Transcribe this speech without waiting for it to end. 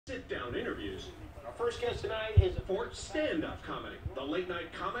sit-down interviews. Our first guest tonight is For stand-up comedy, the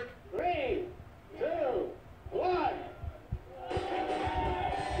late-night comic. 3, 2, 1.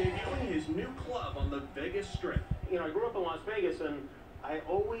 Debuting his new club on the Vegas Strip. You know, I grew up in Las Vegas, and I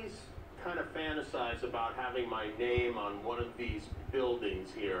always kind of fantasize about having my name on one of these buildings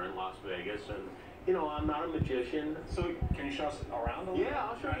here in Las Vegas. And, you know, I'm not a magician. So, can you show us around a little?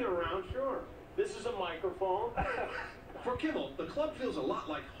 Yeah, I'll show you around, sure. This is a microphone. For Kimmel, the club feels a lot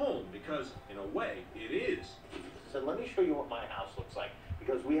like home because, in a way, it is. So let me show you what my house looks like,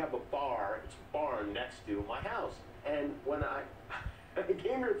 because we have a bar, it's a barn next to my house. And when I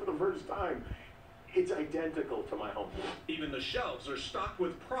came here for the first time, it's identical to my home. Even the shelves are stocked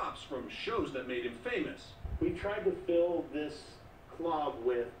with props from shows that made him famous. We tried to fill this club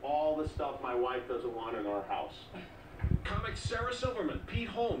with all the stuff my wife doesn't want in our house. Comics Sarah Silverman, Pete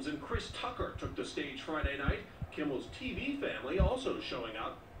Holmes, and Chris Tucker took the stage Friday night. Kimmel's TV family also showing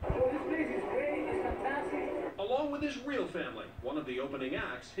up. Oh, this place is great. It's fantastic. Along with his real family. One of the opening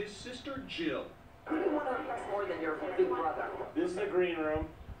acts, his sister Jill. Who do you want to impress more than your big brother? This is the green room.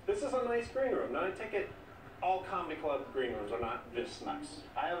 This is a nice green room. Now I take it all comedy club green rooms are not this nice.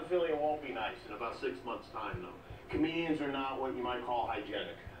 I have a feeling it won't be nice in about 6 months' time, though. Comedians are not what you might call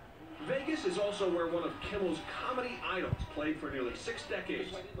hygienic. Vegas is also where one of Kimmel's comedy idols played for nearly 6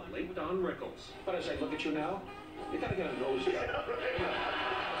 decades, the late Don Rickles. But as I look at you now, you gotta get a nose job.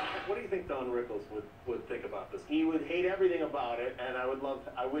 What do you think Don Rickles would think about this? He would hate everything about it, and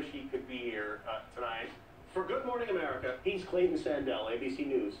I wish he could be here tonight. For Good Morning America, He's Clayton Sandell, ABC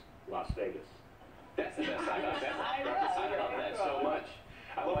News, Las Vegas. that's the best. I love that so much.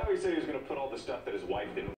 I love how he said he was going to put all the stuff that his wife didn't